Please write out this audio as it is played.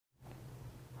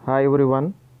Hi everyone.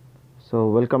 So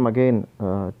welcome again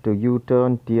to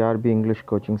U-Turn TRB English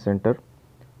Coaching Center.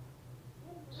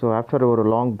 So after ஒரு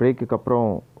long பிரேக்குக்கு அப்புறம்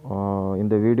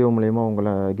இந்த video மூலயமா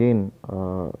உங்களை அகெயின்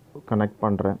கனெக்ட்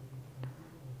பண்ணுறேன்.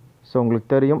 ஸோ உங்களுக்கு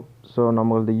தெரியும், ஸோ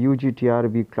நம்மளது யூஜி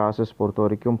டிஆர்பி கிளாஸஸ் பொறுத்த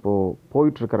வரைக்கும்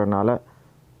போயிட்டுருக்கிறனால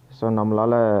ஸோ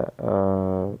நம்மளால்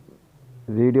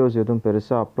வீடியோஸ் எதுவும்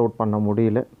பெருசாக அப்லோட் பண்ண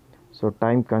முடியல. ஸோ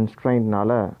டைம்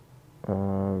கன்ஸ்ட்ரைன்ட்னால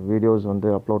வீடியோஸ்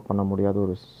அப்லோட் பண்ண முடியாத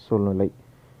ஒரு சூழ்நிலை.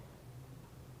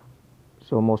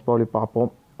 ஸோ மோஸ்ட் ப்ராபப்லி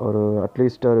பார்ப்போம், ஒரு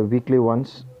அட்லீஸ்ட் ஒரு வீக்லி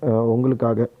ஒன்ஸ்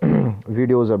உங்களுக்காக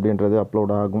வீடியோஸ் அப்படின்றது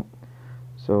அப்லோட் ஆகும்.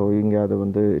 ஸோ இங்கே அதை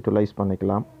யூட்டிலைஸ்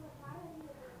பண்ணிக்கலாம்.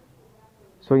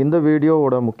 ஸோ இந்த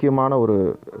வீடியோவோட முக்கியமான ஒரு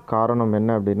காரணம்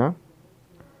என்ன அப்படின்னா,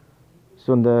 ஸோ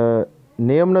இந்த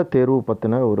நியமன தேர்வு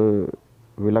பற்றின ஒரு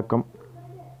விளக்கம்.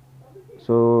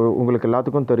 ஸோ உங்களுக்கு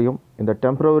எல்லாத்துக்கும் தெரியும், இந்த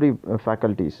டெம்ப்ரவரி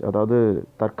ஃபேக்கல்ட்டிஸ், அதாவது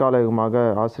தற்காலிகமாக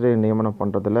ஆசிரியர் நியமனம்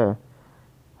பண்ணுறதுல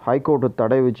ஹைகோர்ட்டு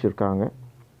தடை வச்சுருக்காங்க.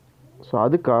 ஸோ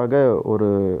அதுக்காக ஒரு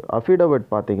அஃபிடவிட்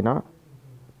பார்த்திங்கன்னா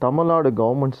தமிழ்நாடு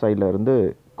கவர்மெண்ட் சைடில் இருந்து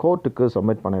கோர்ட்டுக்கு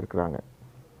சப்மிட் பண்ணியிருக்கிறாங்க.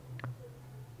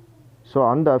 ஸோ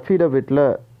அந்த அஃபிடவிட்டில்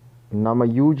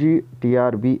நம்ம யூஜி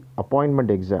டிஆர்பி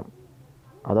அப்பாயின்மெண்ட் எக்ஸாம்,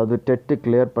 அதாவது டெட்டு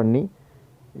கிளியர் பண்ணி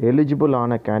எலிஜிபிள்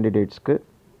ஆன கேண்டிடேட்ஸ்க்கு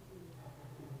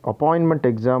அப்பாயின்மெண்ட்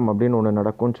எக்ஸாம் அப்படின்னு ஒன்று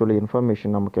நடக்கும்னு சொல்லி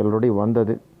இன்ஃபர்மேஷன் நமக்கு ஆல்ரெடி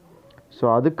வந்தது. ஸோ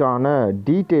அதுக்கான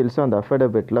டீட்டெயில்ஸை அந்த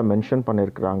அஃபிடவிட்டில் மென்ஷன்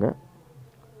பண்ணியிருக்கிறாங்க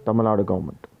தமிழ்நாடு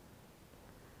கவர்மெண்ட்.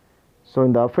 ஸோ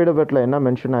இந்த அஃபிடவிட்டில் என்ன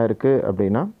மென்ஷன் ஆகிருக்கு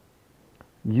அப்படின்னா,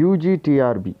 யூஜி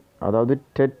டிஆர்பி, அதாவது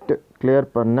டெட் கிளியர்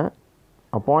பண்ண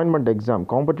appointment exam,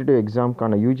 competitive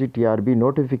எக்ஸாமுக்கான UG TRP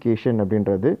notification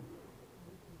அப்படின்றது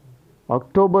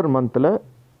அக்டோபர் மந்தில்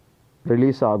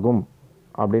ரிலீஸ் ஆகும்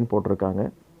அப்படின்னு போட்டிருக்காங்க.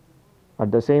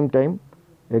 அட் த சேம் டைம்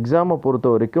எக்ஸாமை பொறுத்த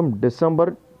வரைக்கும் டிசம்பர்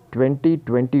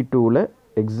 2022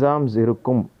 எக்ஸாம்ஸ்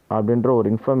இருக்கும் அப்படின்ற ஒரு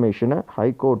இன்ஃபர்மேஷனை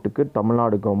ஹைகோர்ட்டுக்கு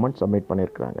தமிழ்நாடு கவர்மெண்ட் சப்மிட்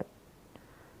பண்ணியிருக்கிறாங்க.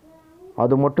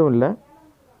 அது மட்டும் இல்லை,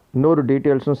 இன்னொரு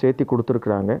டீட்டெயில்ஸும் சேர்த்து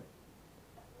கொடுத்துருக்குறாங்க.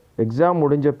 எக்ஸாம்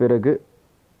முடிஞ்ச பிறகு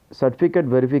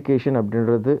சர்டிஃபிகேட் வெரிஃபிகேஷன்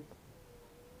அப்படின்றது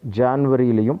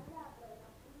ஜான்வரியிலையும்,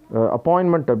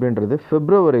 அப்பாயின்மெண்ட் அப்படின்றது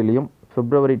பிப்ரவரியிலையும்,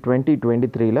 பிப்ரவரி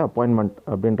 2023 அப்பாயின்மெண்ட்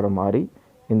அப்படின்ற மாதிரி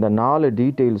இந்த 4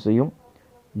 டீட்டெயில்ஸையும்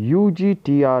யூஜி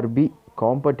டிஆர்பி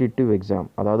காம்படிட்டிவ் எக்ஸாம்,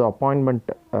 அதாவது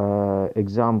அப்பாயின்மெண்ட்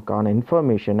எக்ஸாமுக்கான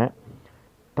இன்ஃபர்மேஷனை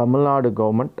தமிழ்நாடு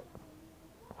கவர்மெண்ட்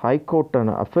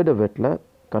ஹைகோர்ட்டான அஃபிடவிட்டில்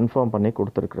கன்ஃபார்ம் பண்ணி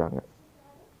கொடுத்துருக்குறாங்க.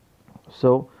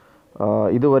 ஸோ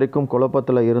இது வரைக்கும்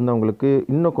குழப்பத்தில் இருந்தவங்களுக்கு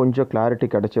இன்னும் கொஞ்சம் கிளாரிட்டி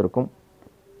கிடச்சிருக்கும்.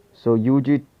 ஸோ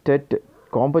யூஜி டெட்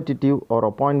காம்படிட்டிவ் ஒரு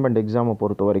அப்பாயின்மெண்ட் எக்ஸாமை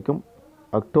பொறுத்த வரைக்கும்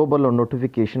அக்டோபரில்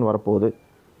நோட்டிஃபிகேஷன் வரப்போகுது,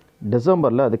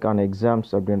 டிசம்பரில் அதுக்கான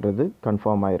எக்ஸாம்ஸ் அப்படின்றது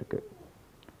கன்ஃபார்ம் ஆகிருக்கு.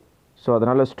 ஸோ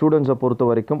அதனால் ஸ்டூடெண்ட்ஸை பொறுத்த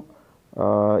வரைக்கும்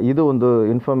இது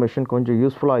இன்ஃபர்மேஷன் கொஞ்சம்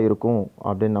யூஸ்ஃபுல்லாக இருக்கும்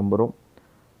அப்படின்னு நம்புகிறோம்.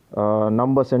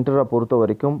 நம்ம சென்டரை பொறுத்த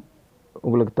வரைக்கும்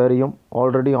உங்களுக்கு தெரியும்,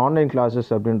 ஆல்ரெடி ஆன்லைன்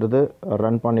கிளாஸஸ் அப்படின்றது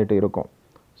ரன் பண்ணிகிட்டு இருக்கோம்.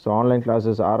 ஸோ ஆன்லைன்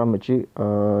கிளாஸஸ் ஆரம்பித்து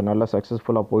நல்லா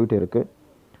சக்ஸஸ்ஃபுல்லாக போயிட்டு இருக்குது.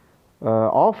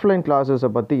 ஆஃப்லைன்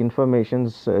கிளாஸஸை பற்றி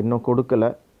இன்ஃபர்மேஷன்ஸ் இன்னும் கொடுக்கல,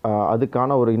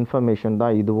 அதுக்கான ஒரு இன்ஃபர்மேஷன்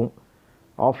தான் இதுவும்.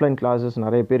 ஆஃப்லைன் கிளாஸஸ்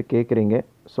நிறைய பேர் கேட்குறீங்க.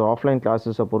 ஸோ ஆஃப்லைன்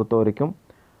கிளாஸஸை பொறுத்த வரைக்கும்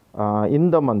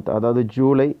இந்த மந்த், அதாவது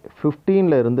ஜூலை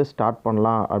 15 ஸ்டார்ட்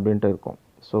பண்ணலாம் அப்படின்ட்டு இருக்கோம்.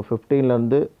 ஸோ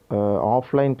 15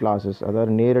 ஆஃப்லைன் கிளாஸஸ்,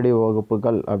 அதாவது நேரடி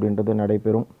வகுப்புகள் அப்படின்றது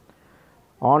நடைபெறும்.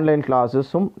 ஆன்லைன்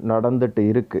கிளாஸஸும் நடந்துட்டு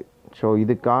இருக்குது. ஸோ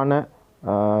இதுக்கான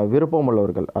விருப்பம்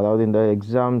உள்ளவர்கள், அதாவது இந்த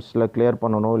எக்ஸாம்ஸில் கிளியர்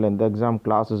பண்ணணும், இல்லை இந்த எக்ஸாம்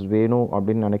கிளாஸஸ் வேணும்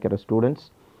அப்படின்னு நினைக்கிற ஸ்டூடெண்ட்ஸ்,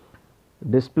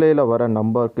 டிஸ்பிளேயில் வர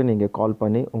நம்பருக்கு நீங்கள் கால்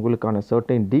பண்ணி உங்களுக்கான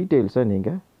சர்டைன் டீட்டெயில்ஸை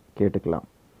நீங்கள் கேட்டுக்கலாம்.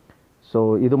 ஸோ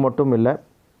இது மட்டும் இல்லை,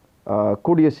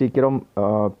 கூடிய சீக்கிரம்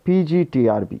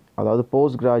பிஜிடிஆர்பி, அதாவது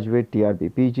post graduate TRP,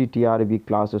 PGTRB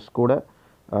classes கூட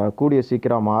கூடிய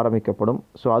சீக்கிரம் ஆரம்பிக்கப்படும்.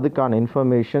 ஸோ அதுக்கான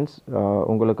இன்ஃபர்மேஷன்ஸ்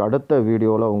உங்களுக்கு அடுத்த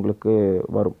வீடியோவில் உங்களுக்கு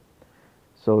வரும்.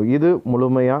 ஸோ இது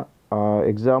முழுமையாக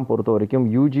எக்ஸாம் பொறுத்த வரைக்கும்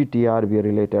யூஜி டிஆர்பி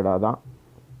ரிலேட்டடாக தான்.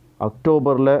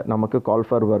 அக்டோபரில் நமக்கு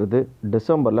கால்ஃபர் வருது,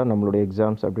 டிசம்பரில் நம்மளுடைய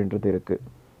எக்ஸாம்ஸ் அப்படின்றது இருக்குது.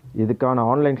 இதுக்கான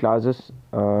ஆன்லைன் கிளாஸஸ்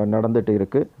நடந்துகிட்டு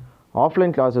இருக்குது.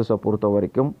 ஆஃப்லைன் கிளாஸஸை பொறுத்த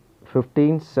வரைக்கும்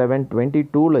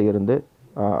 15/7/22 இருந்து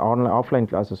ஆஃப்லைன்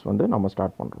கிளாஸஸ் நம்ம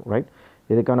ஸ்டார்ட் பண்ணுறோம், ரைட்.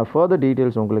 இதுக்கான ஃபர்தர்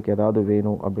டீட்டெயில்ஸ் உங்களுக்கு ஏதாவது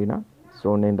வேணும் அப்படின்னா,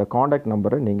 ஸோ இந்த காண்டாக்ட்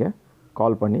நம்பரை நீங்கள்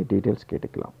கால் பண்ணி டீட்டெயில்ஸ்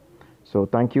கேட்டுக்கலாம். So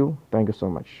thank you so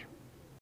much.